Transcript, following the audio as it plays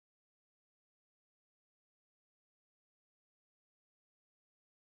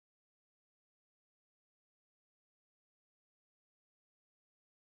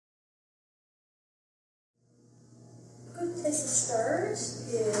place to start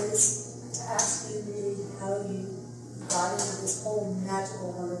is to ask you really how you got into this whole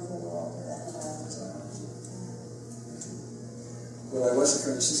magical, wonderful world of entomology. Well, I was a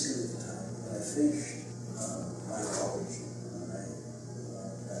Franciscan at the time. When I finished my college, my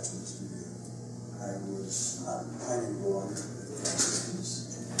bachelor's degree, I was not planning to go on with the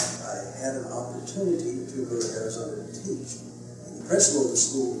Franciscans. I had an opportunity to go to Arizona to teach. And the principal of the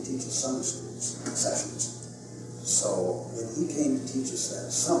school would teach us summer schools, sessions. So when he came to teach us that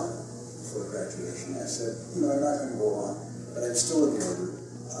summer for graduation, I said, I'm not going to go on, but I'm still a member.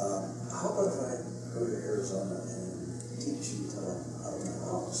 How about if I go to Arizona and teach you until I'm out of my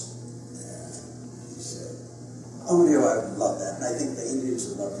house? And he said, Amadeo, I would love that, and I think the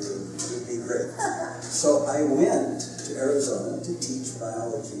Indians would love you. It would be great. So I went to Arizona to teach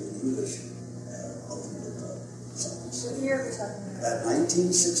biology and English ultimately science. What year are we talking about?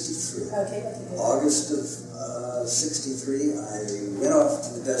 1963. Okay, good. August of 63, I went off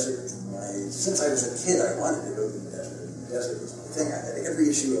to the desert. Since I was a kid, I wanted to go to the desert. The desert was my thing. I had every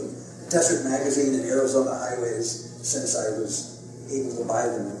issue of Desert Magazine and Arizona Highways since I was able to buy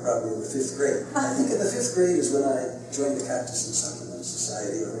them in probably the 5th grade. I think in the 5th grade is when I joined the Cactus and Succulent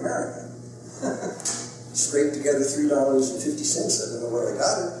Society of America. Scraped together $3.50. I don't know where I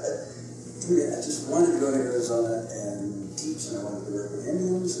got it, but I just wanted to go to Arizona and teach, and I wanted to work with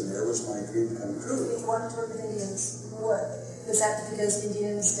Indians, and there was my dream come true. You wanted to work with Indians. What? Was that because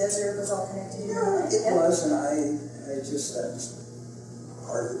Indians, desert was all connected? Yeah, it was, and I just, that was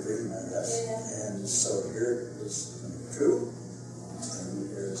part of the dream, I guess. Yeah. And so here it was coming true. I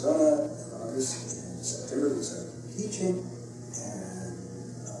moved to Arizona in August, and in September we started teaching, and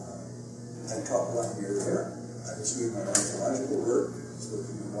I taught 1 year there. I was doing my ornithological work,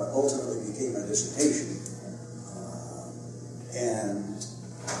 working on what ultimately became my dissertation.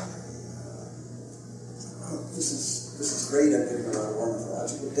 This is great. I'm getting a lot of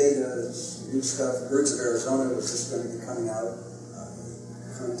ornithological data. It's new stuff. Birds of Arizona was just going to be coming out. I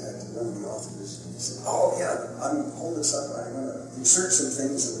contacted one of the authors and he said, "Oh yeah, hold this up. I'm going to insert some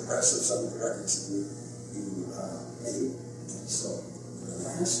things in the press of some of the records that you made." And so, the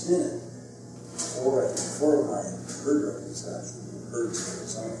last minute, 4 of my bird records got Birds of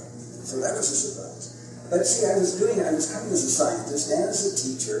Arizona. So that was a surprise. But see, I was coming as a scientist and as a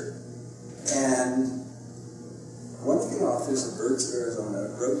teacher, and one of the authors of Birds of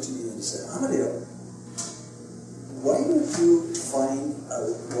Arizona wrote to me and said, "Amadeo, why don't you find out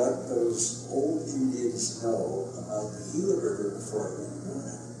what those old Indians know about the Gila River before it went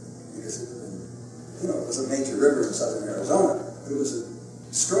dry?" Because it was a major river in southern Arizona. It was a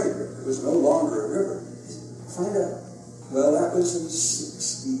destroyed river. It was no longer a river. Find out. Well, that was in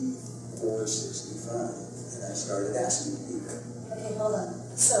 64, 65, and I started asking people. Okay, hold on.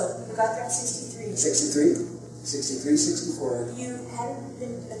 So, you got there in 63. 63? 63, 64. You hadn't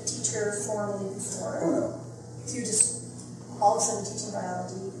been a teacher formally before. Oh, no. So you're just all of a sudden teaching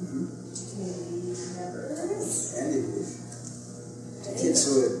biology Mm-hmm. to community members. And English. Kids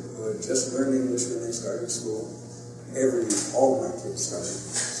who had just learned English when they started school. All of my kids started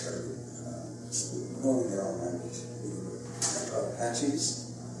school knowing their own language. I taught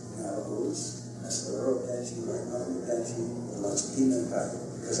Apaches, Navajos, Mescalero Apache, White Mountain Apache, and lots of Pima Apache,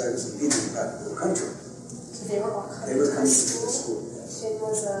 because I was in Pima Apache country. So they were all coming to the the school? school, yes. It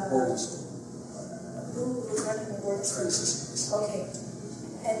was a... Boarding school. Who was running the boarding school? Franciscans. Okay.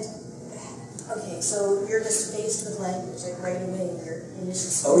 And, so you're just faced with language, like right away, your initial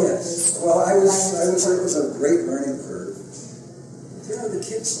school. Oh, yes. Well, it was a great learning curve. The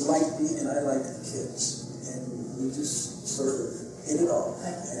kids liked me and I liked the kids. And we just sort of hit it off.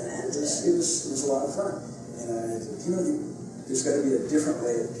 And it was a lot of fun. And I said, there's got to be a different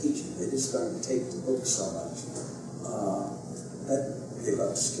way of teaching. They just don't take the book so much. They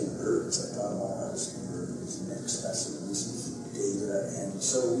love to skin birds. I taught them all how to skin birds, make specimens, and keep data. And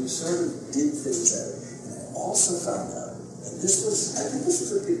so we sort of did things that way. And I also found out, and I think this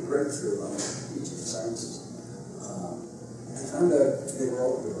was a big breakthrough among teaching sciences. I found out they were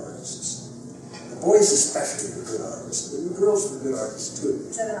all good artists. The boys especially were good artists, but the girls were good artists too.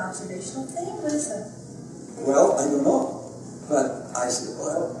 Is that an observational thing? What is that? Well, I don't know. But I said,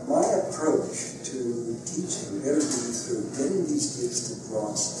 well, my approach to teaching better be through getting these kids to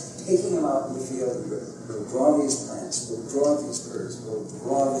draw something, taking them out in the field and we'll draw these plants, we'll draw these birds, we'll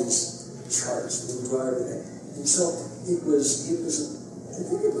draw these charts, we'll draw everything. And so I think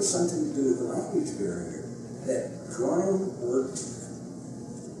it was something to do with the language barrier, that drawing worked.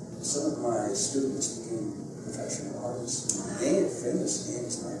 Some of my students became professional artists, famous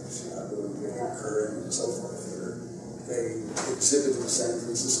names like Chicago and Victor Curran and so forth. They exhibited in San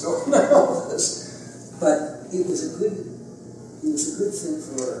Francisco and all this. But it was a good it was a good thing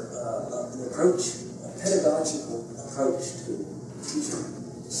for an approach, a pedagogical approach to teaching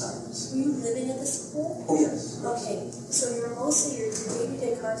science. Were you living at the school? Oh, yes. Okay, so your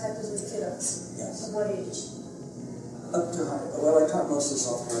day-to-day contact was with kiddos? Yes. At what age? Up to high. Well, I taught most of the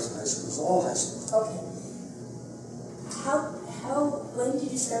sophomores in high school. It was all high school. Okay. When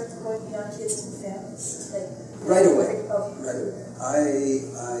did you start going beyond kids and families? Right away. Okay. Right away.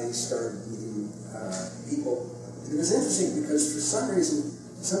 I started meeting people. It was interesting because for some reason,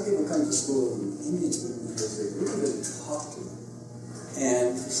 some people come to school and Indians wouldn't because they really talk to them.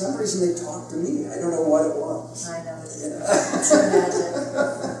 And for some reason they talked to me. I don't know what it was. I know. It's magic.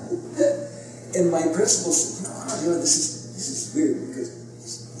 And my principal said, this is weird because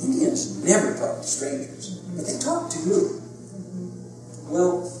Indians never talk to strangers, but they talk to you.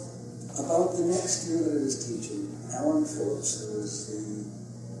 Well, about the next year that I was teaching, Alan Phillips, who was the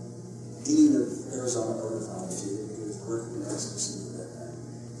dean of Arizona Ornithology, and he was working in SMC at that time,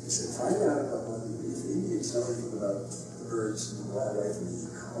 he said, find out about if the Indians know anything about the birds and the wildlife and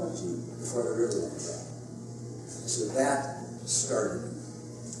the ecology before the river went dry. So that started.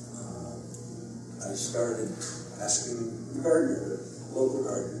 I started asking the gardener, the local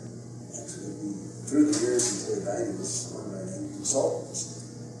gardener, actually, through the years until he died, he was one of my main consultants.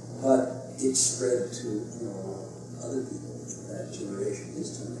 But it spread to, other people in that generation, his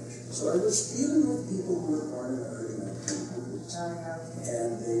generation. So I was dealing with people who were born in the early 1900s.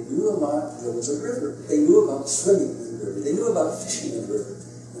 And they knew a lot. There was a river. They knew about swimming in the river. They knew about fishing in the river.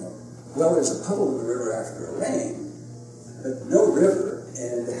 Well, there's a puddle in the river after a rain, but no river,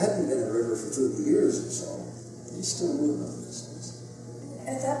 and there hadn't been a river for 30 years or so. They still knew about these things.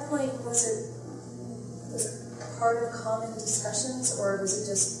 At that point, was it part of common discussions, or was it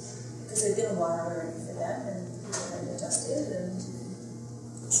just because it had been a while already for them and people had adjusted, and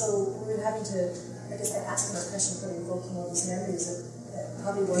so we were having to, I guess, ask them a question for evoking all these memories that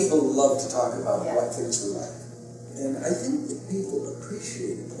probably wasn't. People love to talk about what things were like, and I think that people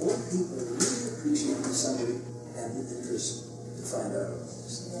appreciated, old people really appreciated somebody had the interest to find out about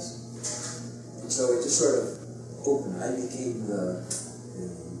these things, and so it just sort of opened. I became the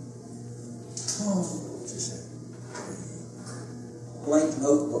blank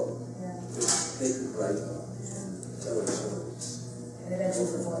notebook that they could write on and tell their stories. And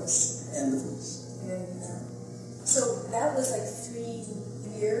eventually the voice. And the voice. Yeah. So that was like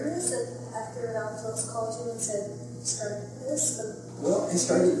 3 years after Alan Phillips called you and said, start this? Well, I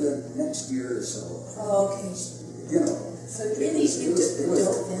started the next year or so. Oh, okay. So really, you just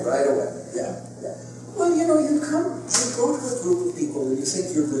dove in. Right away, yeah. Well, you go to a group of people and you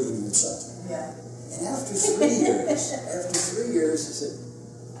think you're bringing them something. Yeah. And after 3 years, I said,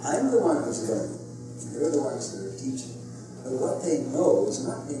 I'm the one who's learning, and they're the ones that are teaching. But what they know is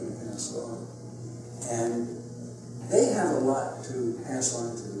not being passed on. And they have a lot to pass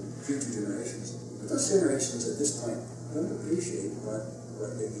on to future generations. But those generations at this point don't appreciate what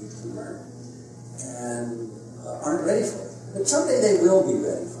they need to learn. And aren't ready for it. But someday they will be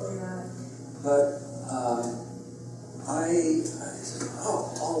ready for it. Yeah. But I said,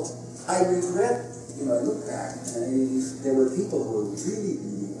 I regret, I look back, and there were people who were really,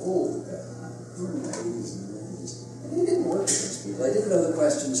 really old at that time, who were in the 80s and 90s, and they didn't work with those people. I didn't know the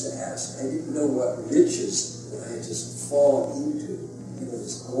questions to ask. I didn't know what riches that I had just fallen into,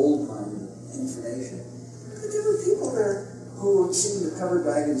 this gold mine of information. But there were people there who had seen the covered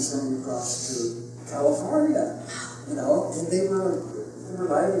wagons going across to California, and they were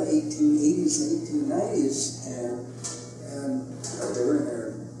alive in the 1880s and 1890s, and they were in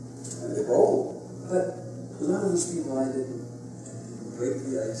their, they were old. But a lot of those people I didn't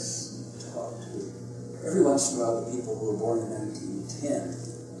greatly talk to. Every once in a while, the people who were born in 1910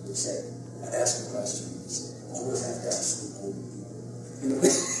 would say, I'd ask a question, and say, we'll have to ask the old people.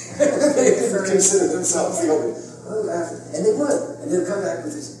 They didn't consider themselves the old people. And they would. And they'd come back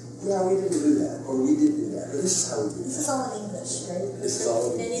with this, we didn't do that, or we did do that, or this is how we did that. This is all in English, right? This is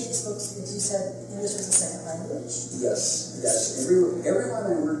all in Many of these books, as you said, English was a second language. Yes. Everyone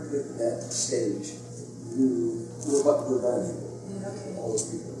I worked with at that stage knew what were bilingual. Okay. All those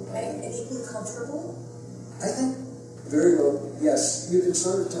people were bilingual. And equally comfortable? I think very well, yes. You can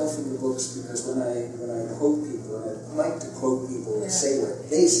sort of tell from the books because when I quote people, and I like to quote people and say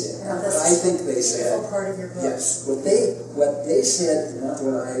what they said, not what I think they said. That's part of your books. Yes, what they said, not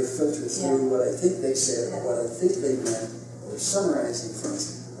what I filter through, what I think they said, or what I think they meant, or summarizing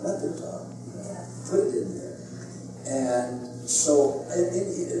things. Let them talk. Put it in there. And so I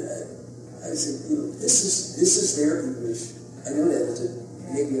said, this is their English. I don't edit it.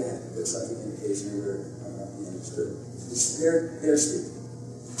 Maybe I have to put something in occasionally where I'm not being understood. It's their speaking.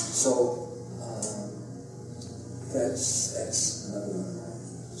 So, That's another one of my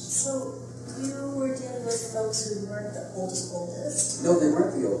views. So you were dealing with folks who weren't the oldest, No, they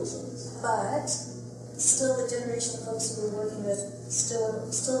weren't the oldest. but still the generation of folks you were working with, still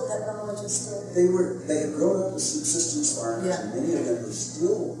that knowledge was still. They had grown up as subsistence farmers, Yeah. and many of them were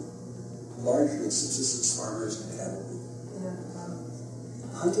still largely subsistence farmers and cattle. Yeah.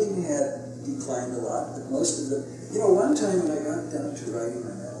 Hunting had declined a lot, but most of them, one time when I got down to writing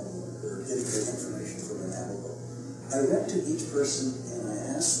my novel, or getting the information from an novel, I went to each person and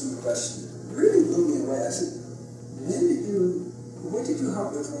I asked them a question that really blew me away. I said, what did you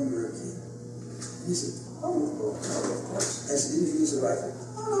hunt with when you were a kid? And he said, well, of course. I said, didn't you use a rifle?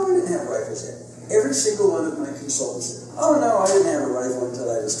 Oh, no, I didn't have rifles yet. Every single one of my consultants said, oh, no, I didn't have a rifle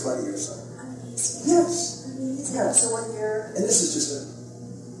until I was 20 or so. Amazing. Yes. Amazing. Yes. So when you're... And this is just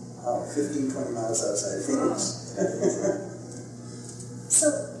 15, 20 miles outside of Phoenix. So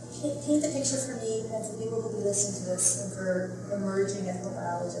paint the picture for me and for people who will be listening to this and for emerging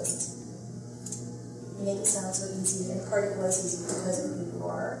ethnobiologists. You make it sound so easy, and part of it was easy because of who you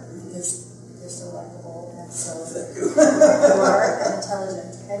are, because you're so likable and so Thank you. you are and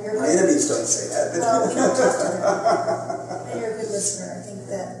intelligent. And you're My enemies don't say that. well, we don't talk to them. And you're a good listener. I think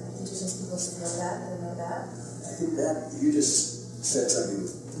that Indigenous people should know that and know that. I think that you just said something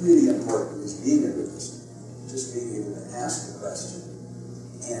really important, is being a good listener. Just being able to ask a question.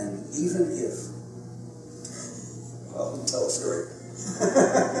 And even if, well, I'll tell a story.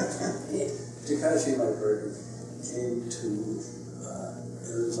 Takashi, my partner, came to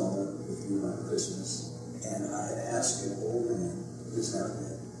Arizona with me on Christmas, and I had asked an old man, who's now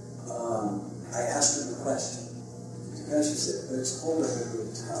dead, I asked him a question. Takashi said, but it's cold, I have to go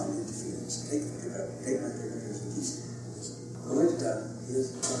to town into Phoenix. Take my pictures with these. I went to town, he was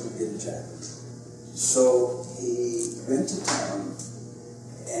going to get a jacket. So he went to town,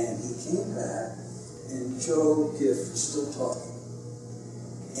 and he came back, and Joe Giff was still talking.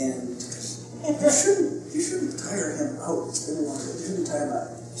 And you shouldn't tire him out. It's been a long time. You shouldn't tire him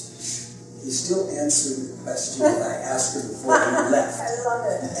out. He's still answering the question that I asked him before he left. I love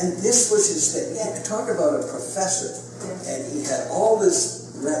it. And this was his thing. Yeah. Talk about a professor. Yeah. And he had all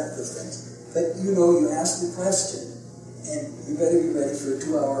this breadth of things. But you ask the question, and you better be ready for a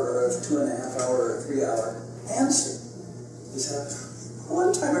 2-hour or a 2.5 hour or a 3-hour answer. This happened.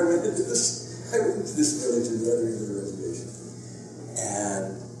 One time I went into this village in the other end of the reservation.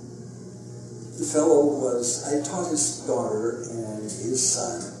 And the fellow I taught his daughter and his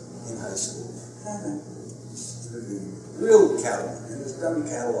son in high school. Real cattleman, and there's dumb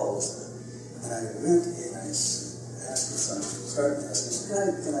cattle all the time. And I went and I asked his son, started asking,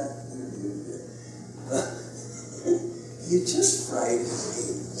 can I interview you? He had just fried his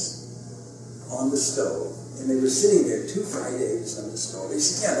eggs on the stove, and they were sitting there, 2 fried eggs on the stove. He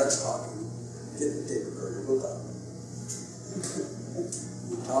said, yeah, let's talk. Get the tape recorder, we'll talk.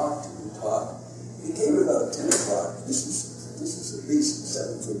 We talked. It came about 10 o'clock. This is at least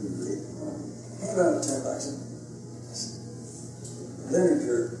 7:30 or 8 in the morning. It came about 10 o'clock. I said, Leonard,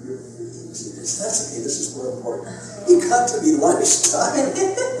 that's okay, this is more important. He got to be lunchtime,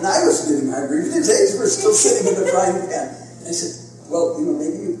 and I was getting hungry. His eggs were still sitting in the frying pan. And I said, well,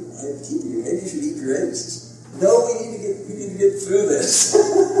 maybe I keep you. Maybe you should eat your eggs. He said, no, we need to get through this.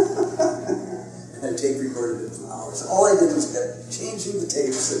 And I tape recorded it for hours. All I did was kept changing the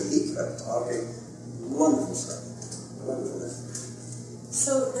tapes, and he kept talking. Wonderful stuff. Wonderful.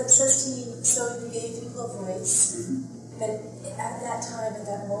 So that says to me, so you gave people a voice, but at that time, at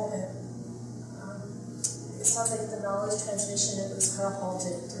that moment, it sounds like the knowledge transmission, it was kind of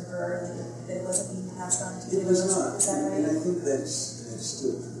halted to her, and it wasn't being passed on to you. It was not. Is that right? And I think that's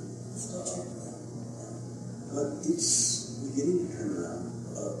still true. Still true. But it's beginning to turn around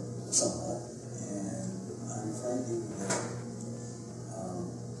somewhat, and I'm finding that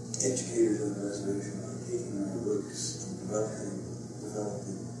educators on the reservation are taking my books and developing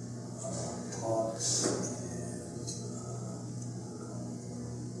talks and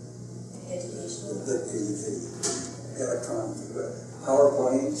Educational. the electronic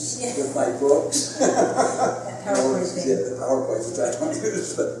PowerPoints with my books. PowerPoint thing. Yeah, the PowerPoint, which I don't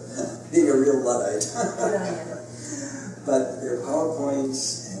use, but being a real Luddite. Good on you. But they're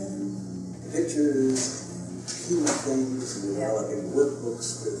PowerPoints and pictures and key things, and developing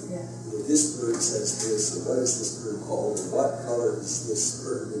workbooks with this bird says this, or what is this bird called, or what color is this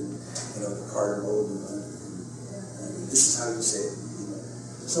bird, and the cardinal, and this is how you say it.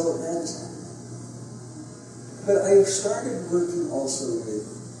 So that is happening. But I started working also with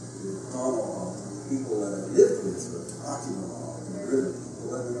Tono, people that I lived with, Hockey and the river people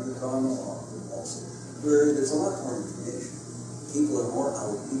that are in the Tono also, where there's a lot more information. People are more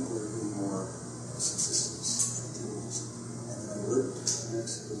out, people are doing more subsistence.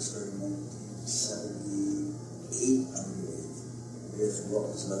 Mexico started in 1978, I believe, with what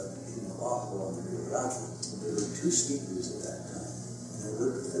was left in Oahu on the Rio Grande. There were 2 speakers at that time, and I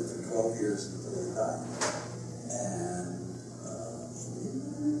worked with them for 12 years until they died. And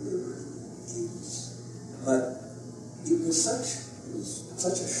they were 80s. But it was such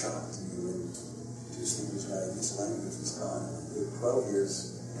a shock to me when 2 speakers died. This language was gone. It was 12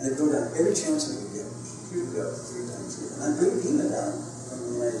 years, and I'd go down every chance I could get. Here we go, 3 times here. And I'd bring Dina down from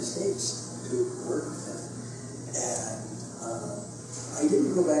the United States to work with him. And I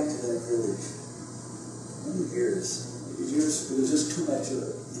didn't go back to that village many years. It was just too much of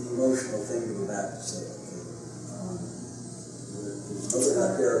an emotional thing to go back to say, okay, there's nobody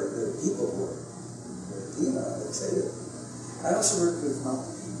out there that people were. Dina, I'd say that. I also worked with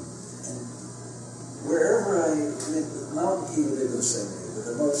Mountain Pima. And wherever I went with Mountain Pima, they were the same way.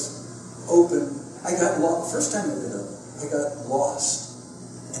 They're the most open. I got lost. First time I went up, I got lost.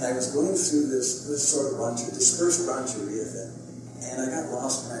 And I was going through this sort of dispersed rancheria thing. And I got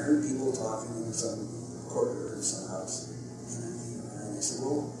lost, and I heard people talking in some corridor in some house. And I said,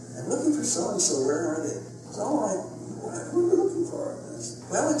 well, I'm looking for so-and-so. Where are they? I said, oh, who are you looking for? And I said,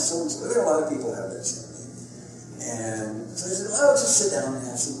 well, it's so-and-so. There are a lot of people have that same name. And so I said, well, just sit down and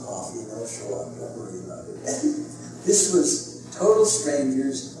have some coffee, and they'll show up. Don't worry about it. And this was total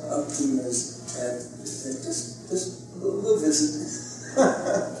strangers of Pimas, and just a little visit.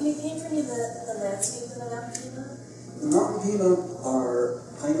 Can you paint for me the landscape of the Mountain Pima? The Mountain Pima are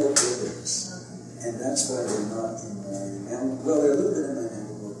pine oak woodlands, and that's why they're not in my mammal. Well, they're a little bit in my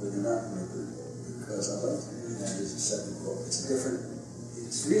mammal book, but they're not in my book, because I like to read that as a separate book.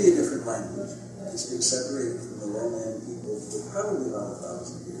 It's really a different language. It's been separated from the lowland people for probably about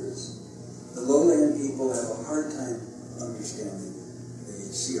 1,000 years. The lowland people have a hard time understanding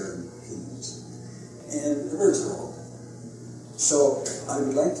the CRPs, and the birds are old. So I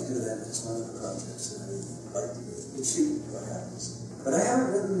would like to do that. It's one of the projects that I would like to do. We'll see what happens. But I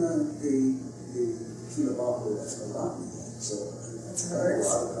haven't written the Kinabalu ethnography yet, so I've heard a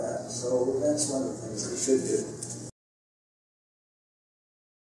lot of that. So that's one of the things I should do.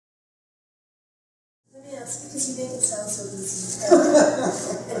 Let me ask, because you make it sound so easy.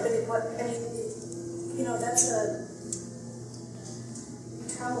 That's you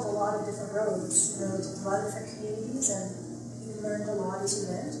traveled a lot of different roads, to a lot of different communities, and you learned a lot as you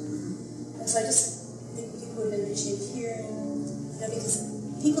went. And so I just think people would appreciate hearing, because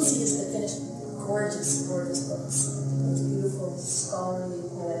people see us the finished, gorgeous books, those beautiful, scholarly,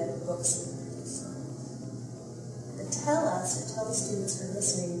 poetic books. But tell the students who are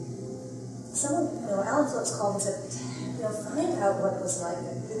listening, Alan Phillips called and said, find out what it was like.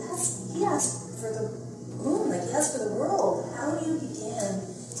 He asked for the moon, like he asked for the world. How do you begin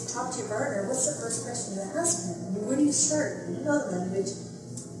to talk to your partner? What's the first question you ask him? I mean, where do you start? You know the language.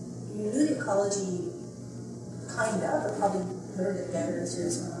 You knew the ecology kind of, but probably learned it better as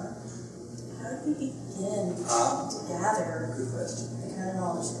years went on. How do you begin to gather good question. the kind of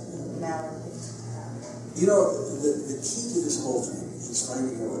knowledge that you now have? The key to this whole thing is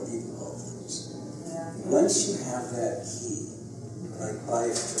finding out what people call things. Yeah. Once you have that key, like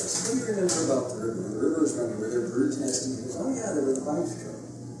life trust, what do you remember about the river? When the river was running, were there birds nesting? He goes, oh yeah, there were the life trust.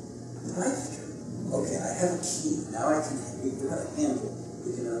 The life trust. Okay, I have a key. Now we've got a handle. We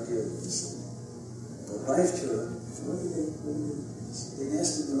can now hear this. The life trust, what did they do? They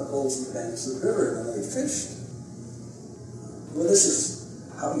nested in the holes in the banks of the river, and then they fished. Well, this is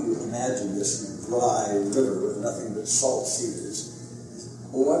how you imagine this in a dry river with nothing but salt cedars.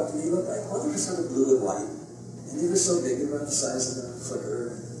 Well, what did they look like? Well, they were sort of blue and white, and they were so big, about the size of a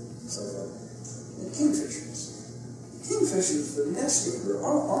flicker, and so forth. And kingfishers. Kingfishers, the nesting were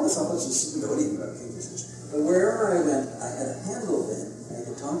ornithologists didn't know anything about kingfishers. But wherever I went, I had a handle then. I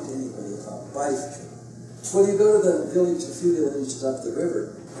could talk to anybody about bifishing. So when you go to the village, a few villages up the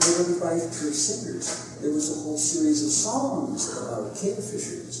river, there were the bifisher singers. There was a whole series of songs about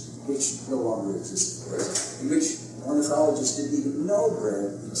kingfishers, which no longer exist, of course, in which ornithologists didn't even know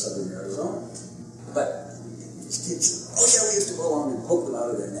bred in southern Arizona. But these kids said, oh yeah, we used to go along and poke them out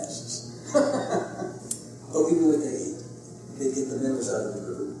of their nests. But we knew what they ate. They'd get the minnows out of the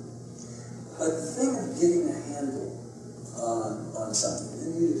river. But the thing of getting a handle on something,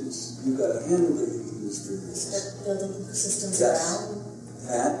 and you've got a handle that you can use for this. Building ecosystems Yes. around.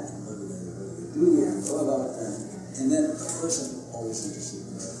 That, and what do they do, and all about that. And then, of course, I'm always interested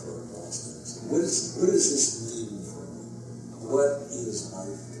in metaphorical aspects. What does this mean for me? What is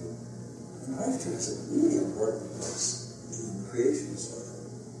life to? And life to is a really important place in the creation story.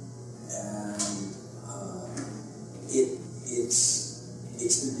 And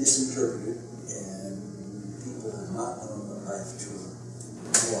it's been misinterpreted, and people have not known what life to.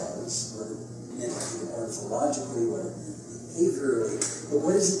 morphologically, what it means behaviorally, but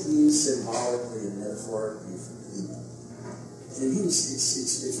what does it mean symbolically and metaphorically for people? And it means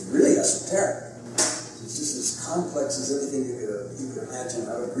it's really esoteric. It's just as complex as anything you could imagine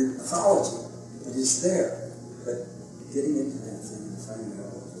out of Greek mythology. But it's there. But getting into that thing and finding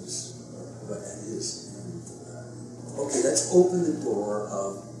out what that is. And, okay, let's open the door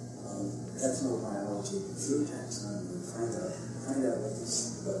of ethnobiology through taxonomy and find out what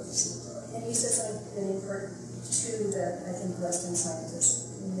this is. And you said something really important too that I think Western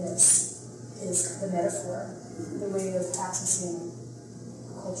scientists miss is the metaphor, the way of accessing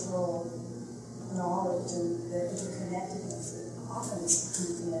cultural knowledge and the interconnectedness that often is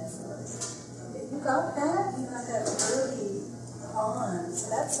through the metaphor. You got that? You got that early on. So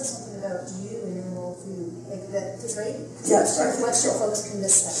that says something about you and your worldview. Like that is right? Yes, I think Western so. folks can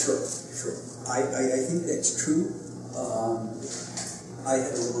miss that. Sure. I think that's true. I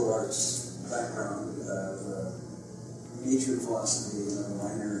had a liberal arts background, major in philosophy and a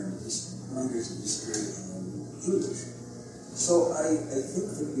minors in history and English. So I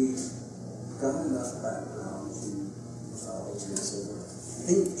think that we got enough background in mythology and so forth, I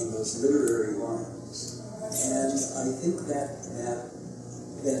think in those literary lines. And I think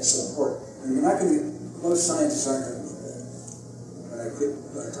that's important. And we're not going to, most scientists aren't going to do that.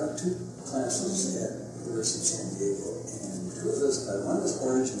 When I taught 2 classes at the University of San Diego, and 2 of those, one was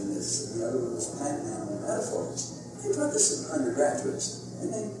origin myths, and the other one was plant animal metaphors. I taught this to undergraduates, and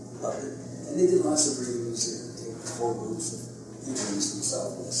they loved it. And they did lots of readings, and take 4 groups of Indians from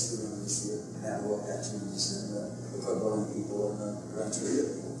Southwest, the Navajo Apaches, and the Puebloan people, and the Rancheria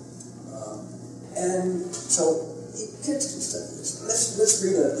people. And so kids can study this. Let's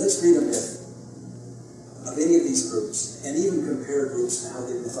read a myth of any of these groups, and even compare groups and how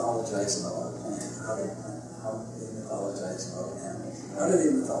they mythologize about a plant, how they mythologize about animals, how do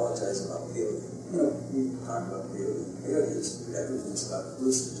they mythologize about peyote. You know, we talk about peyote. Peyote is everything's about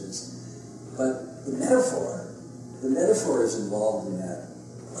hallucinogens, but the metaphor is involved in that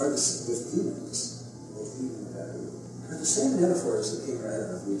are with demons, are the same metaphors that came right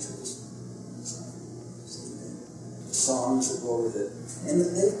out of rituals. Songs that go with it, and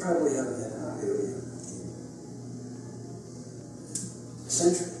they probably haven't had peyote in a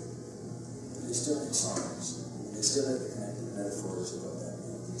century. They still have songs. They still have the connected metaphors about that,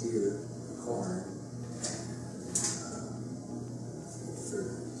 the deer, the corn.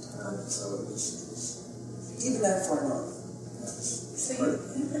 So it was even that far north. So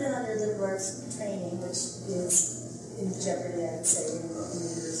you put it under liberal arts training, which is in jeopardy, I would say, in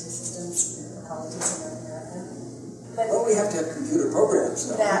university systems, colleges in North America. But well, we have to have computer programs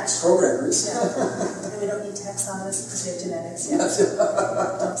now. Programmers. Yeah. And we don't need taxonomists because we have genetics. Yeah.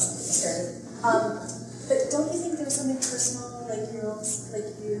 But don't you think there was something personal, like your own,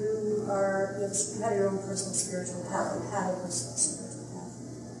 like you had your own personal spiritual path, or had a personal spiritual path?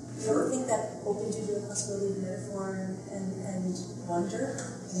 You don't think that opened you to the possibility of metaphor and wonder?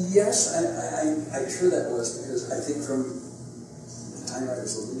 Yes, I'm sure that was, because I think from the time I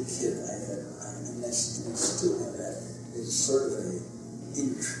was a little kid, and I still have that, it's sort of a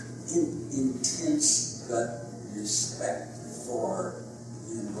intense gut respect for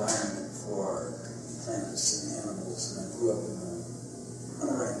the environment, for plants and animals. And I grew up on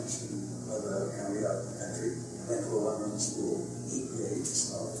a ranch in Colorado County, out in the country. Went to a one-room school, 8 grades.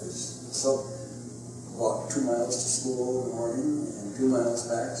 So walked 2 miles to school in the morning and 2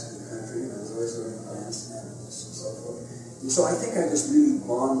 miles back to the country, and I was always learning plants and animals and so forth. And so I think I was really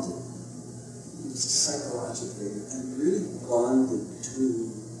bonded psychologically and really bonded to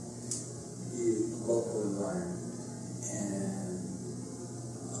the local environment and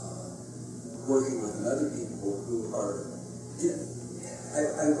working with other people who are,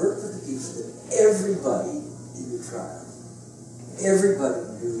 I worked with the people that everybody in the tribe, everybody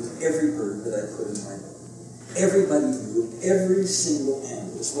knew every bird that I put in my book. Everybody knew every single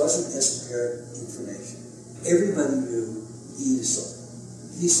animal. This wasn't esoteric information. Everybody knew Esau.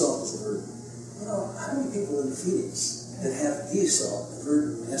 Esau was a bird. You know, how many people in Phoenix that have Esau, a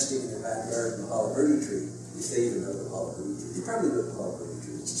bird nesting in their backyard in the hollow birdie tree, if they even know the hollow birdie tree? They probably know the hollow birdie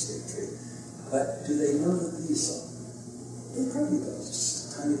tree, it's a state tree. But do they know that Esau? They probably don't. It's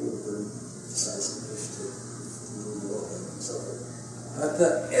just a tiny little bird, the size of a fish, to move the and so forth.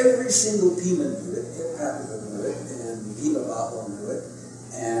 But every single Pima knew it, Papago knew it, and Pima Baho knew it,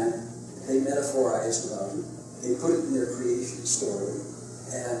 and they metaphorized about it. They put it in their creation story,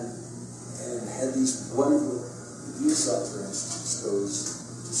 and had these wonderful, Esau, for instance, goes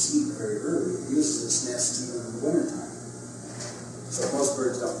to seed very early. It uses its nest even in the wintertime. So most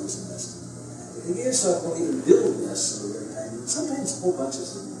birds don't use a nest in the wintertime. But the Esau won't even build nests in the wintertime. Sometimes whole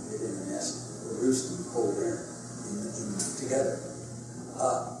bunches of them get in a nest with a roost in cold air together.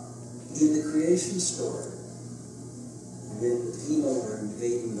 In the creation story, when the Pima were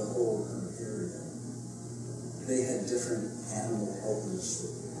invading the whole area, they had different animal helpers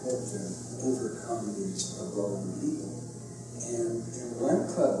that helped them overcome these Puebloan people. And in one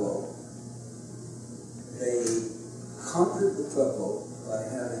Pueblo, they conquered the Pueblo by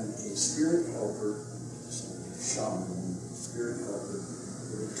having a spirit helper, shaman, spirit helper.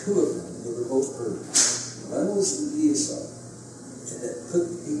 There were two of them, and they were both birds. One was the Isa, and that put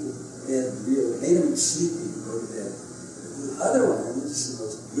people to bed really, made them sleepy to go to bed. The other one, and this is the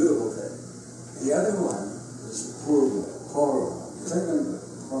most beautiful thing, the other one was the Corvo. Because I remember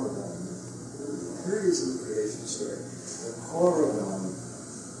Corvo. Here is in the creation story. The Corvo,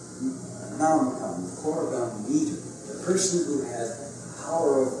 Namakan, the Corvo meter, the person who had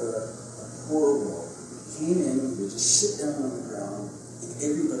power of the Corvo, came in and would just sit down on the ground, and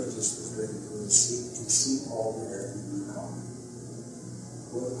everybody just was ready to go to sleep and sleep all there and be calm.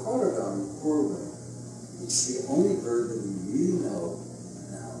 Well, the Corvo, it's the only bird that we really know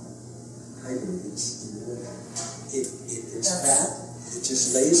now hibernates in the winter. It's fat, it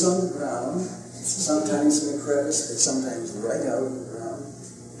just lays on the ground, sometimes in a crevice, but sometimes right out on the ground,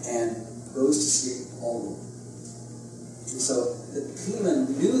 and goes to sleep all the way. And so the Pima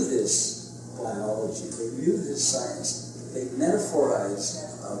knew this biology, they knew this science, they metaphorized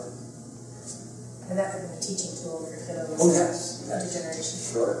of it. And that could have been a teaching tool for kiddos. Oh, yes.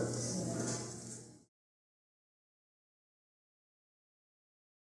 Intergeneration. Sure.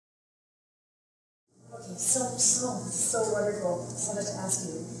 Okay, so wonderful. So much to ask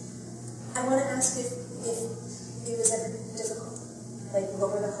you. I want to ask if it was ever difficult. Like,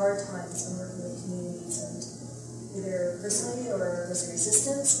 what were the hard times in working with communities, and either personally, or was there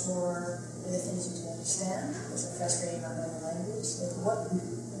resistance, or were there things you didn't understand? Was it frustrating not knowing the language? Like, what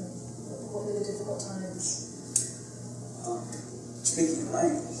were the difficult times? Speaking of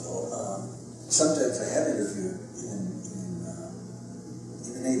language, sometimes I have interviewed in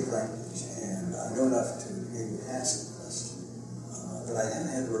the native language, and I know enough to maybe ask a question. But I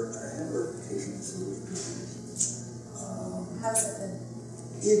have worked occasionally through it. How's that been?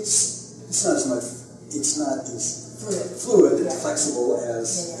 It's not as much. It's not as fluid and flexible as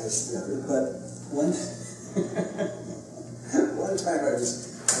the other. But one time I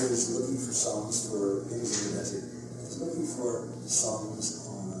was looking for songs for English Desert. I was looking for songs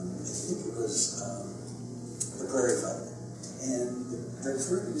on, I think it was the Prairie Fire. And I was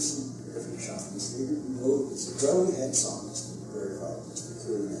working with some different shamans. They didn't know this. Well, we had songs for the Prairie Fire, just for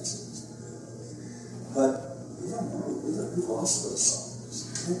clearing messages. But we don't know. We lost those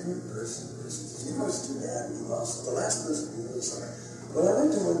songs. We had one person. It was too bad. We lost the last person we really saw. But I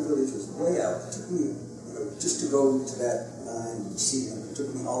went to one village, it was way out. It took me, just to go to that line and see him, it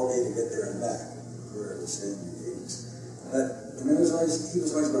took me all day to get there and back, where I was staying in the 80s. But and he was always going, he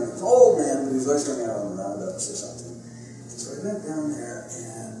was an old man, but he was always going out on roundups or something. So I went down there,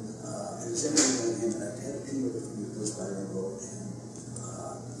 and I was interviewing him, and I had a people with me close by the road, and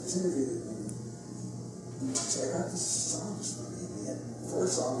I was interviewing him. So I got these songs from him. He had 4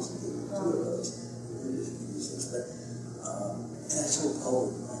 songs, and he had 2 of those. But, and I told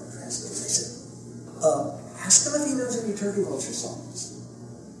Paul, my translator, I said, ask him if he knows any turkey vulture songs.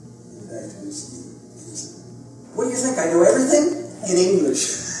 And the guy told me, he said, what do you think, I know everything? In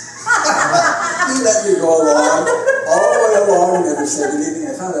English. He let me go along, all the way along, and never said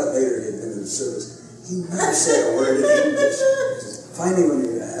anything. I found out later he had been in the service. He never said a word in English. Finally, when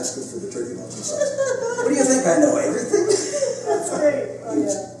you were going to ask him for the turkey vulture songs, what do you think, I know everything? That's great. Oh,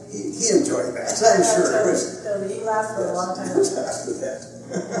 yeah. He enjoyed that, I'm sure. Totally. He laughed for a long time. After that.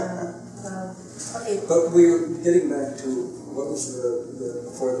 Okay. But we were getting back to what was the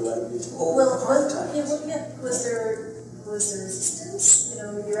before the language. Was there resistance?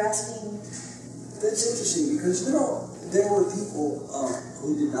 You're asking. That's interesting because there were people who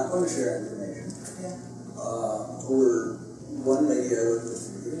did not want to share information. Yeah. Who were one lady I worked with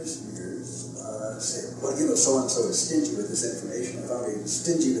for years and years. Said, well, so and so is stingy with this information. I found he was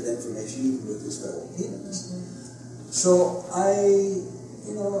stingy with information even with his fellow humans. Mm-hmm. So I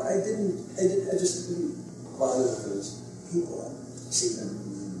just didn't bother with those people. I see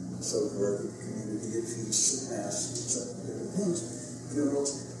them so work with the community at feasts and mass and some different things,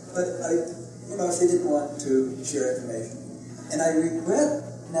 funerals. But if they didn't want to share information, and I regret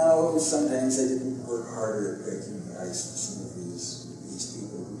now sometimes I didn't work harder at breaking the ice with some of these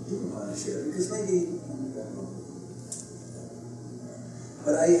people who didn't want to share because maybe.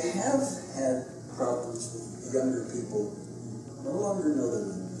 But I have had problems with younger people who no longer know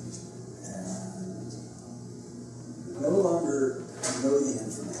the language and no longer know the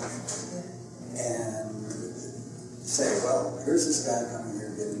information. here's this guy coming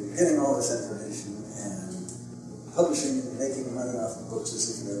here getting all this information and publishing and making money off the books as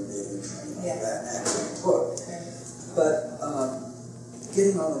if he never made any money off that actual book. But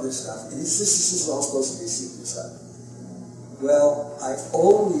getting all of this stuff, and this is all supposed to be secret stuff. Well, I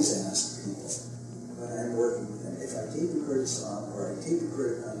always ask people when I'm working with them, if I tape record a song or I tape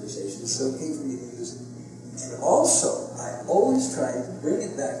record a conversation, it's okay for me to use it. And also, I always try to bring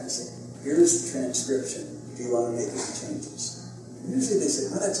it back and say, here's the transcription. Do you want to make any changes? And usually they say,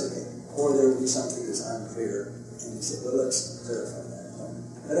 no, that's okay. Or there will be something that's unclear, and they say, well, let's clarify that.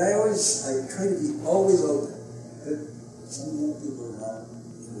 But I try to be always open. But some young people are not,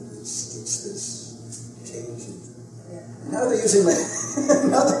 it's this change. Now they're using my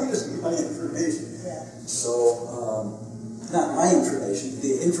information. Yeah. So, not my information,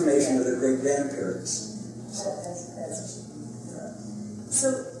 the information of their great-grandparents. So,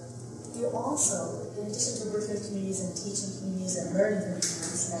 you also, in addition to working with communities and teaching communities and learning from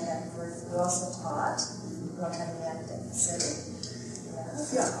communities and that work, you also taught while kind of the academic setting.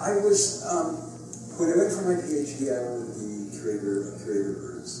 Yeah, I was, when I went for my PhD, I wanted to be curator of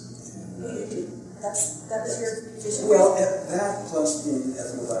birds. That was your vision? Well, that plus being an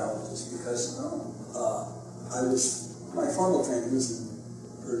ethnobiologist, because my formal training was in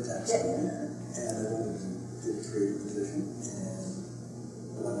bird taxonomy, and I wanted to get a curator position, and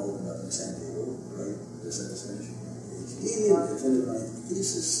when I opened up in San Diego, right, just as I was finishing my PhD, and defended my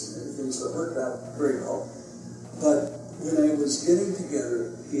thesis and everything, so it worked out very well. But when I was getting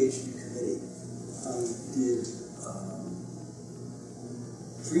together a PhD committee, I did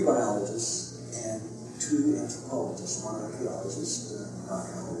 3 biologists and 2 anthropologists, one archaeologist,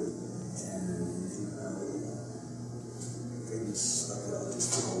 and famous archaeologist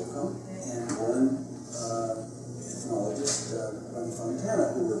from Holcomb, and one ethnologist, Ronnie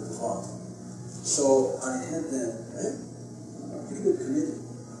Fontana, who worked with Hawk. So I had them, a pretty good committee.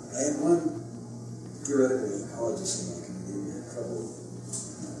 I had one theoretical ecologist in my committee who had trouble,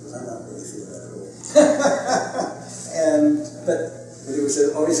 because I'm not really theoretical. But it was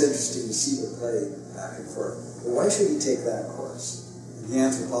always interesting to see the play back and forth. Well, why should he take that course? And the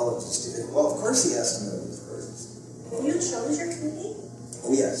anthropologist did it. Well, of course he has to know these birds. You chose your committee? Oh,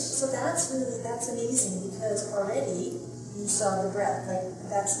 yes. So that's amazing, because already you saw the breadth. Like,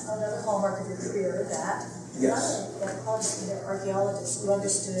 that's another hallmark of your career, that not only anthropologists, but archaeologists who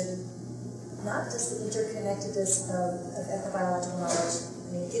understood not just the interconnectedness of ethnobiological knowledge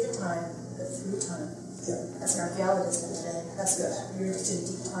in a given time, but through time. Yeah. As an archaeologist, and then you're interested in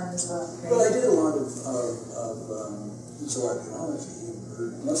deep time as well. Right? Well, I did a lot of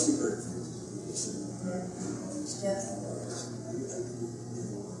zooarchaeology, mostly bird feeds.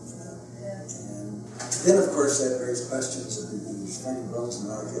 And then, of course, that raised questions of finding bones in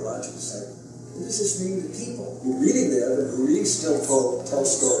an archaeological site. What does this mean to people who really live and who really still tell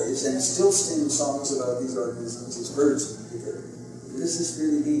stories and still sing songs about these organisms, these birds in particular? What does this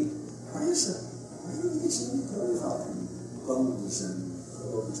really mean? Why is it? Why do we see bones and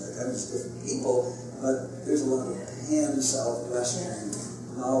organs like that? It's different people, but there's a lot of pan-Southwestern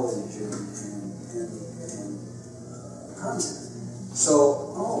knowledge and concept. So,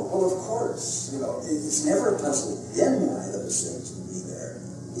 well, of course, it's never a puzzle then why those things would be there.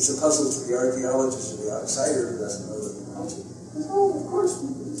 It's a puzzle to the archaeologist or the outsider who doesn't know the technology. Of course,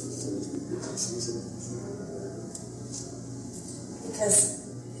 because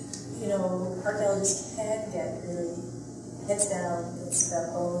archaeologists can get really heads down, it's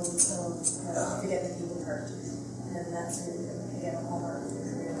about bones and stones, forget the people part. And that's really, again, a hallmark of your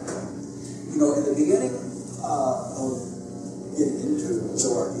career. In the beginning of getting into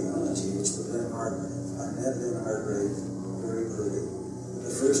zooarchaeology, it's with Lynn Hargrave. I met Lynn Hargrave very early.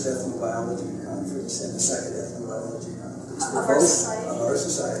 The first ethnobiology conference and the second ethnobiology conference. Of our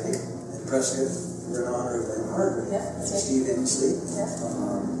society. In Prescott, we're in honor of Lynn Hargrave. Yeah, Steve Inslee.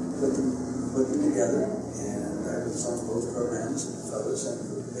 Put them together, and I was on both programs with fellows and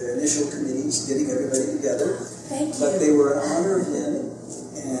the initial committees, getting everybody together. Thank you. But they were in honor of Lynn,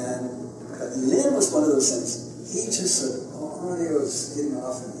 and Lynn was one of those things. He just said, Amadeo's getting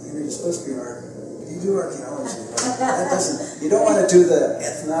off, and you're supposed to be an archaeologist. You do archaeology. That doesn't, you don't want to do the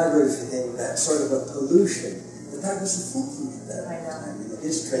ethnography thing, that sort of a pollution. But that was the thinking at that time.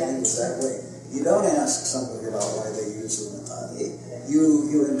 His training was that way. You don't ask somebody about why they use the Matadi.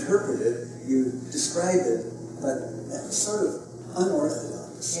 You interpret it, you describe it, but that was sort of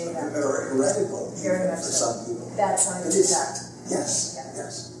unorthodox or heretical for some people. That science exact. Yes.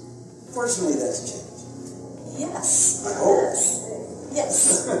 Fortunately, that's changed. Yes. I hope.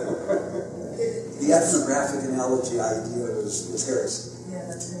 Yes. The ethnographic analogy idea was heresy. Yeah,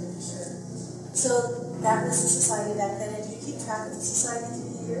 that's really sure. So that was the society back then, and do you keep track of the society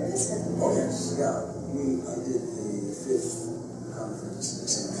through the years? Oh yes, yeah. I did the 5th conference in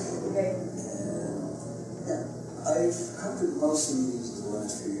San Diego. Okay. And yeah, I've covered most of these in the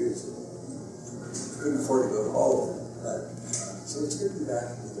last few years. Couldn't afford to go to all of them, but so it's good to be back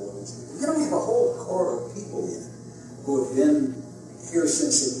in those. We have a whole core of people here who have been here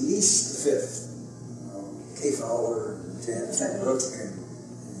since at least the 5th. Kay Fowler, Jan Brooke, and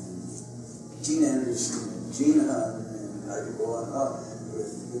Gene Anderson, Gene Hunn, and I could go on and on with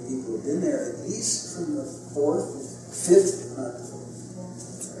people who have been there at least from the 4th, 5th, not the 4th.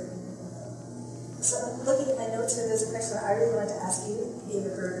 So looking at my notes here, there's a question I really wanted to ask you, being a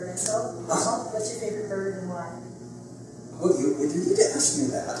birder myself. What's your favorite bird and why? Well, you need to ask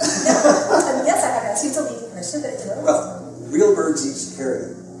me that. Yes, I have asked you. It's a leading question, but you know. Well, real birds eat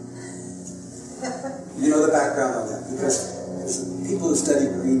carrion. You know the background on that, because people who study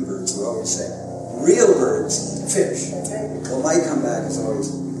marine birds will always say, real birds eat fish. That's right. Well, my comeback is always,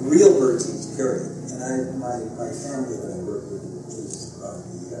 real birds eat carrion. And my family that I work with is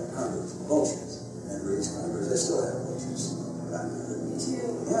the condors, vultures, and raised condors. I still have vultures. Me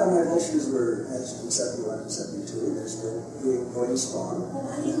too. Yeah, my vultures were hatched in 71 and 72, and they're still going strong. Well,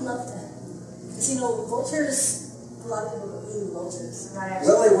 why do you love that? Because, you know, vultures, a lot of people go, ooh, vultures.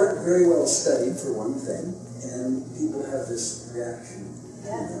 Well, they weren't very well studied, for one thing, and people have this reaction to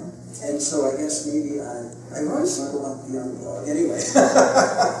them. And so I guess maybe I always thought about the young dog. Anyway,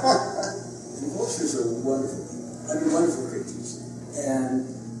 and vultures are wonderful people. I mean, wonderful creatures. And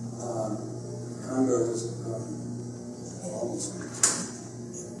condors almost.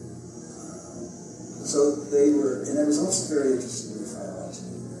 So they were, and I was also very interested in their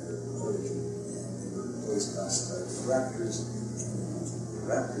phylogeny, their origin, and they were always classified as raptors, and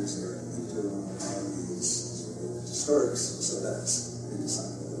raptors are these storks, so that's been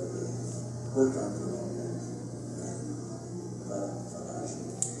something that I've worked on for a long time.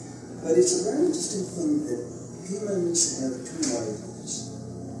 But it's a very interesting thing that humans have two moieties,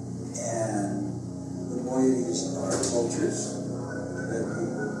 and the moieties are vultures, red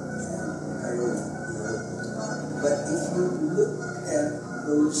people, and coyote. But if you look at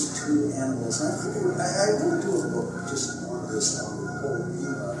those two animals, and I won't do a book just on this, on the whole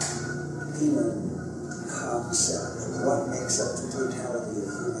human concept of what makes up the totality of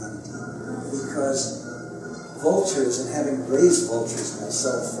humanity. Because vultures, and having raised vultures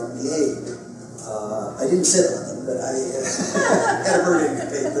myself from the egg, I didn't sit on them, but I had a bird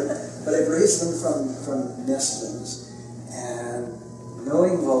incubate them, but I've raised them from nestlings. And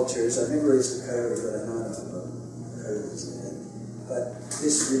knowing vultures, I've never raised a coyote, but I know enough about coyotes. But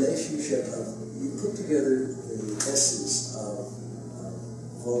this relationship of, you put together the essence of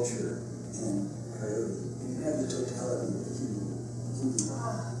vulture and coyote, and you have the totality of the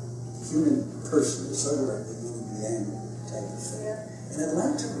human person. It's sort of like the yin and yang type of thing. And I'd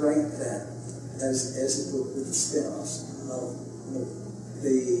like to write that as a book with the spin-offs of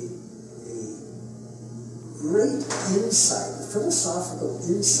the great insight, the philosophical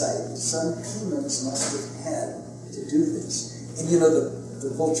insight that some humans must have had to do this. And you know,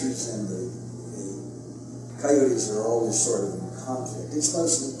 the vultures and the coyotes are always sort of in conflict. It's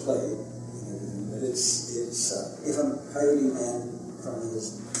mostly play and everything, but it's if a coyote man from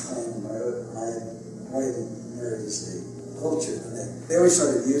his clan, my wife marries a vulture, and they always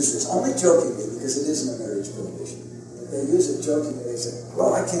sort of use this, only jokingly, because it isn't a marriage prohibition. But they use it jokingly. They say,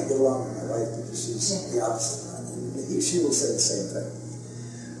 well, I can't get along with my wife because she's the opposite. She will say the same thing.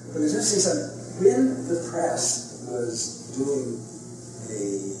 But as I said, when the press was doing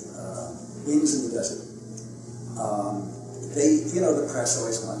Wings in the Desert, the press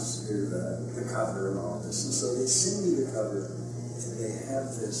always wants to do the cover and all this, and so they send me the cover, and they have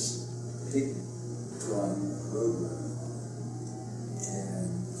this big drawing of Roadrunner, and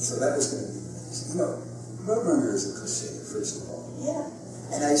so that was going to be nice. Roadrunner is a cliche, first of all. Yeah.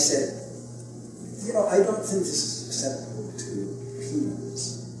 And I said, I don't think this is acceptable to humans.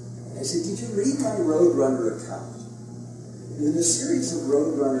 I said, did you read my Roadrunner account? And the series of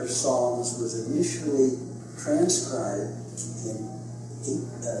Roadrunner songs was initially transcribed in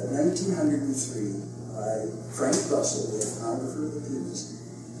 1903 by Frank Russell, the ethnographer of the Peanuts.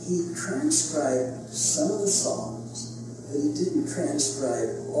 He transcribed some of the songs, but he didn't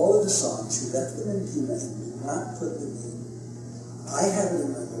transcribe all of the songs. He left them in Pima and did not put them in. I had it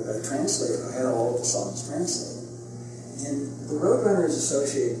in my translator. I had all of the songs translated. And the Roadrunner is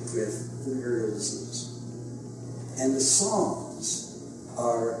associated with the venereal disease. And the songs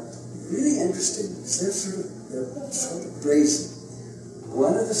are really interesting because they're sort of brazen.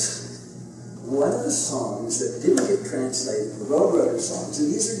 One of the songs that didn't get translated, the Roadrunner songs,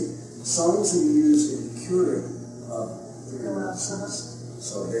 and these are songs are used in curing illnesses.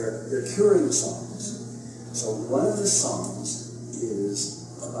 So they're curing songs. So one of the songs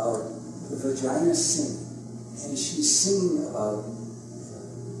is about the vagina singing, and she's singing about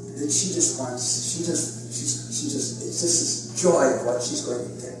that she just wants, it's just this joy of what she's going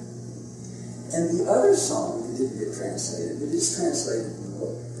to get. And the other song that didn't get translated, it is translated in the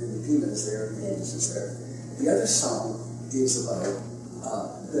book, and the Pima is there, and the English is there. The other song is about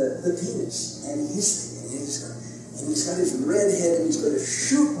the penis, and he's got his red head, and he's going to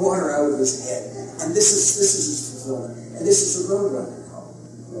shoot water out of his head, and this is his fulfillment, and this is the Roadrunner call.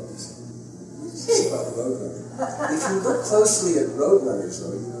 This is about the Roadrunner. If you look closely at Roadrunners,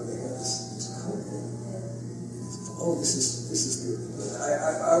 though, you know they have this color thing. Oh, this is beautiful.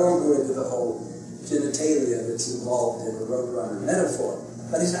 I won't go into the whole genitalia that's involved in the Roadrunner metaphor,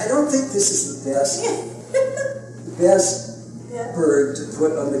 but I don't think this is the best bird to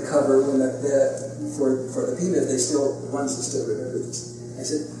put on the cover when for the Pima, the ones that still remember this. I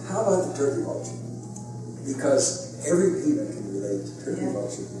said, how about the turkey vulture? Because every Pima can relate to turkey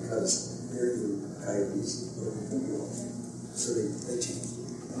vulture because they're the coyotes or the turkey vulture. So they change.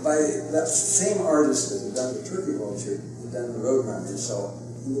 And by that same artist that had done the turkey vulture, had done the Roadrunner, so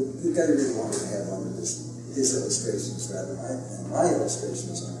the guy really wanted to have one of his illustrations rather than my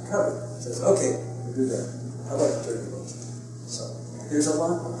illustrations on the cover. Says, okay, we'll do that. How about the turkey vulture? So there's a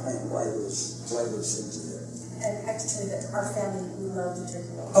lot behind why those things are there. And I have to tell you that our family, we love the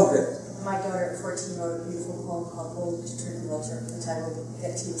turkey vulture. Oh, good. My daughter at 14 wrote a beautiful poem called Ode to Turkey Vulture, which I will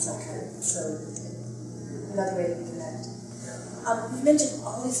get to you sometime. So another way to connect. You mentioned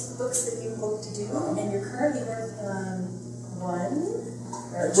all these books that you hope to do, and you're currently working on one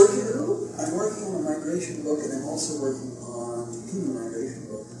or two. I'm working on a migration book, and I'm also working on the Pima migration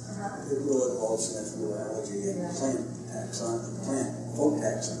book. It will involve some ethnology and folk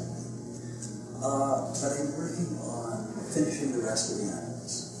taxonomy. But I'm working on finishing the rest of the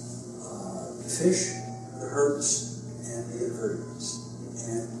animals. The fish, the herps, and the invertebrates.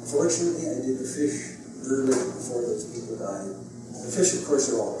 And fortunately, I did the fish early before those people died. The fish, of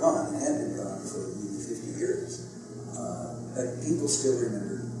course, are all gone and have been gone for maybe 50 years. But people still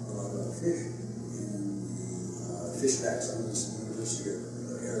remember a lot about fish. And the fish taxonomist at the University of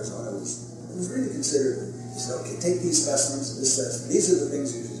Arizona was really considered. He said, okay, take these specimens, these are the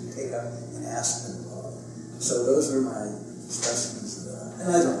things you should take up and ask them about. So those are my specimens. And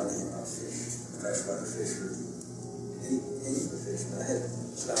I don't know anything about fish, freshwater fish, or any of the fish, but I had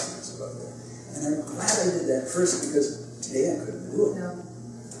specimens about that. And I'm glad I did that first because today I couldn't do it. No.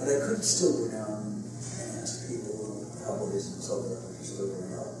 But I could still go down and ask people how it is and so forth.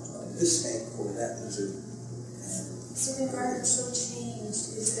 This snake or that lizard. So the environment's so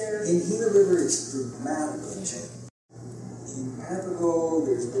changed. Is there... In Gila River, it's dramatically changed. In Papago,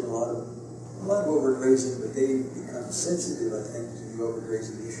 there's been a lot of overgrazing, but they've become sensitive, I think, to the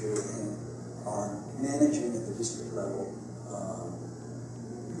overgrazing issue and on managing at the district level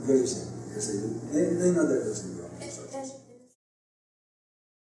grazing, because they know they're losing growth.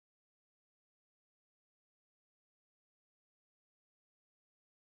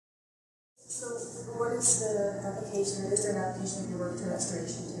 So what is the application, or is there an application of your work to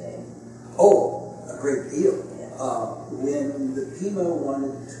restoration today? Oh, a great deal. Yeah. When the Pima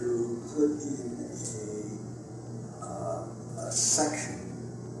wanted to put in a section,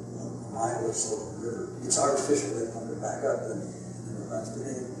 a mile or so of the river, it's artificial, they pump it back up and it runs, but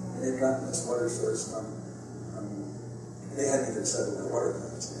they'd gotten this water source from they hadn't even settled their water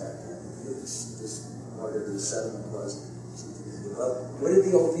plants at that time. It was just whatever the settlement was. Well, what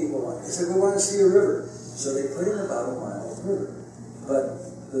did the old people want? They said, we want to see a river. So they put in about a mile of river. But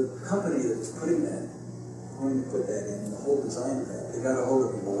the company that was going to put that in, the whole design of that, they got a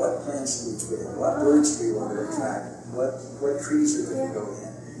hold of me. Well, what plants do we put in? What birds do we want to attract? What trees are going to go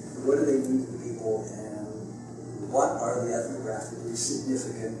in? What do they mean to people? And what are the ethnographically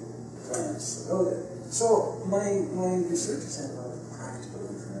significant plants that go there? So my research has had a lot of practical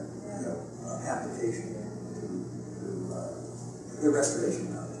application to the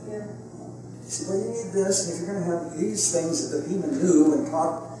restoration of it. Yeah. You see, well, you need this, and if you're going to have these things that the Pima knew and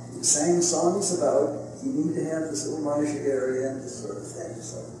taught and sang songs about, you need to have this little marshy area and this sort of thing.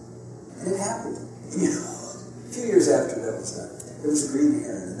 So, and it happened. A few years after that was done, there was a green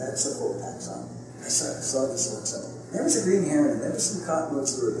heron, and that's a full taxon. I saw this one summer. There was a green heron, and there was some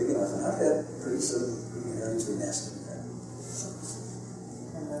cottonwoods that were big enough, and I bet pretty soon green herons were nesting there.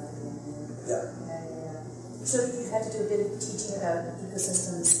 Yeah. So you had to do a bit of teaching about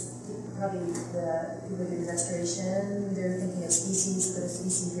ecosystems. Probably the people doing restoration, they're thinking of species, but a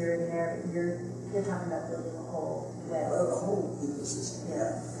species here and there. You're talking about building a whole web. A whole ecosystem.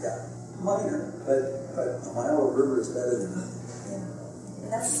 Yeah. minor, but a mile of river is better than nothing. Yeah. And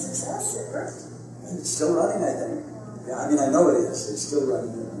that's a success. It worked. And it's still running, I think. Yeah, I mean, I know it is. It's still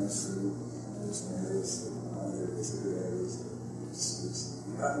running. There's areas, there are visitor areas. It's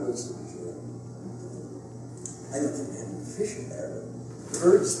cottonwoods for sure. I don't think they have any fish in there, but the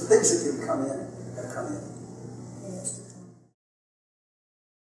birds, the things that can come in, have come in. Yes.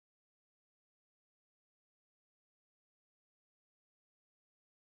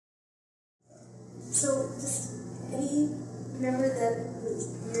 So, remember that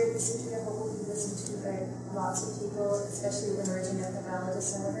you're listening to the whole you listen to by lots of people, especially the emerging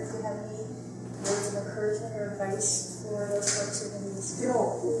ethnobiologists. I wonder if you have any words of encouragement or advice for those folks who are going to be listening. You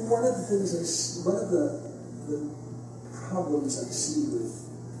know, one of the problems I see with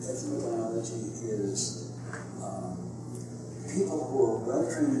ethnobiology is people who are well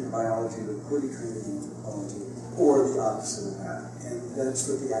trained in biology but poorly trained in anthropology, or the opposite of that, and that's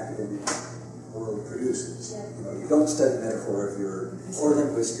what the academic world produces. Yeah. You know, you don't study metaphor or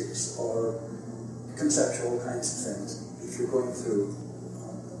linguistics or conceptual kinds of things if you're going through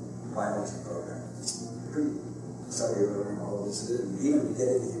a biology program. It's pretty cellular and all of this. Even to get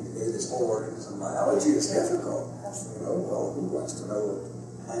anything today, this whole organism biology is difficult. You know, well, who wants to know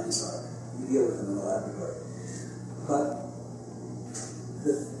what plants are? You deal with them in the laboratory. But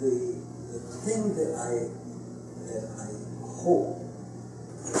the thing that I hope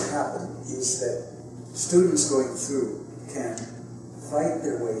will happen is that students going through can fight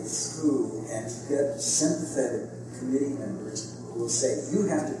their way through and get sympathetic committee members who will say, you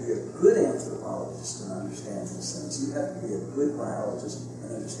have to be a good anthropologist and understand these things. You have to be a good biologist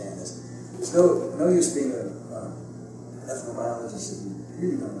and understand this. There's no use being an ethnobiologist if you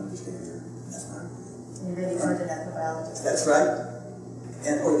really don't understand your ethnology. You really aren't an ethnobiologist. That's right.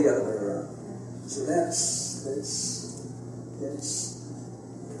 Or the other way around. So that's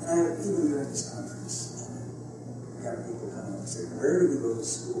and I even during this conference, young people come up and say, where do we go to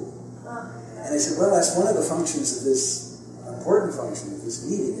school? And I said, well, that's one of the functions of this, important function of this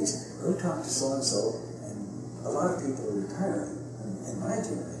meeting is go talk to so-and-so, and a lot of people are retiring in my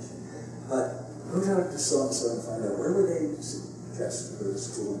generation, but go talk to so-and-so and find out where would they suggest to go to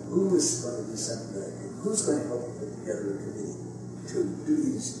school, who is going to be sympathetic, who's going to help you put together a committee to do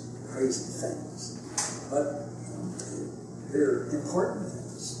these crazy things. But they're important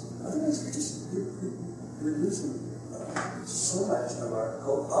things. Otherwise, we're losing so much of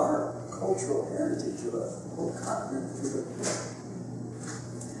our cultural heritage of a whole continent.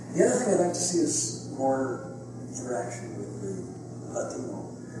 The other thing I'd like to see is more interaction with the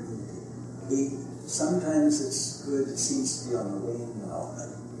Latino community. Sometimes it's good, it seems to be on the wane now. I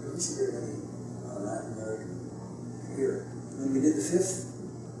don't see very many Latin American here. When we did the 5th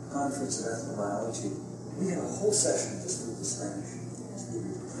conference of ethnobiology, we had a whole session just with the Spanish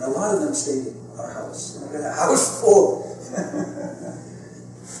speakers. And a lot of them stayed at our house. And we had a house full.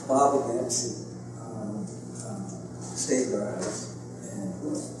 Bob and Nancy stayed at our house. And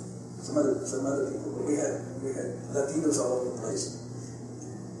some other people. But we had Latinos all over the place.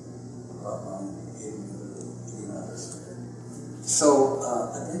 So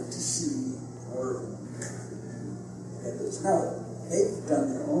I'd like to see more of them. Now, they've done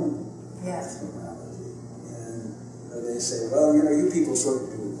their own ethnobiology. And they say, well, you people sort of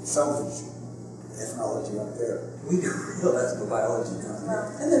do salvage ethnology up there. We do real ethnobiology down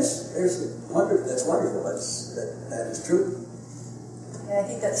here. And that's wonderful. That is true. And I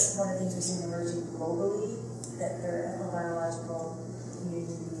think that's one of the things we're seeing emerging globally, that there are ethnobiological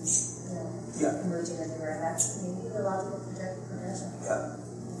communities emerging everywhere, and that's maybe the logical progression. Yeah.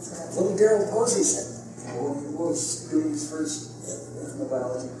 Little Daryl Posey said, when he was doing his first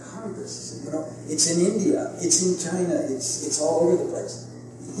ethnobiology congress, it's in India, it's in China, it's all over the place.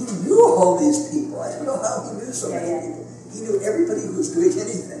 He knew all these people. I don't know how he knew so many people. He knew everybody who was doing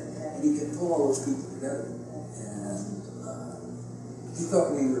anything, and he could pull all those people together. And he thought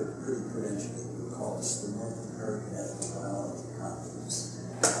we were pretty credentialed. He would call us the North American Ethnobiology Conference.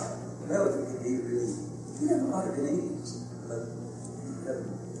 Well, if we could be really, we have a lot of Canadians, but we have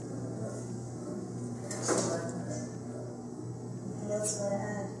what else do I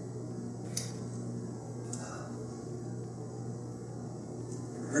add?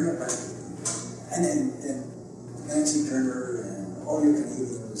 Bring it back. And Nancy Turner and all your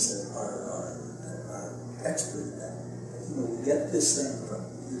Canadians that are expert at that. We get this thing from,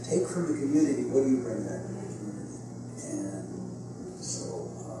 you take from the community, what do you bring back to the community? And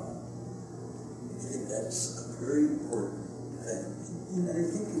so I think that's a very important thing. And I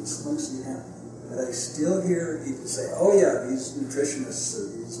think it's mostly happening. But I still hear people say, oh yeah, these nutritionists or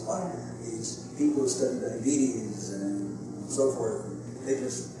these people who study diabetes and so forth, they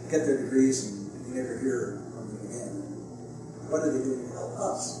just get their degrees and you never hear from them again. What are they doing to help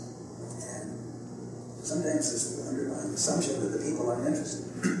us? And sometimes there's the underlying assumption that the people aren't interested.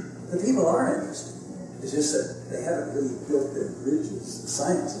 The people are interested. It's just that they haven't really built their bridges. The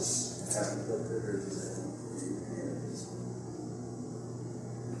scientists haven't built their bridges in communities.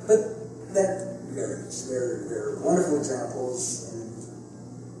 But that varies. There are wonderful examples and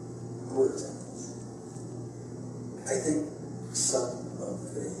poor examples. I think some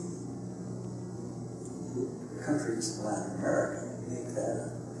of the countries in Latin America make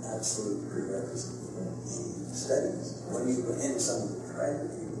that an absolute prerequisite for any studies. When you go in, some of the tribal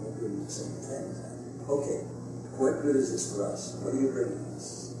people are doing the same thing. Okay, what good is this for us? What are you bringing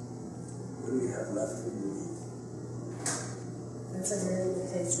us? What do we have left for you to eat? That's a really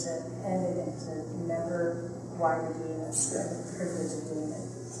good place to end it and to remember why you're doing this and the privilege of doing it.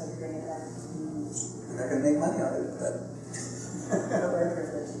 So to bring it back. We're not going to make money on it, but we're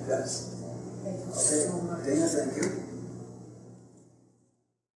privileged. yes. Thank you so much. Dana, thank you.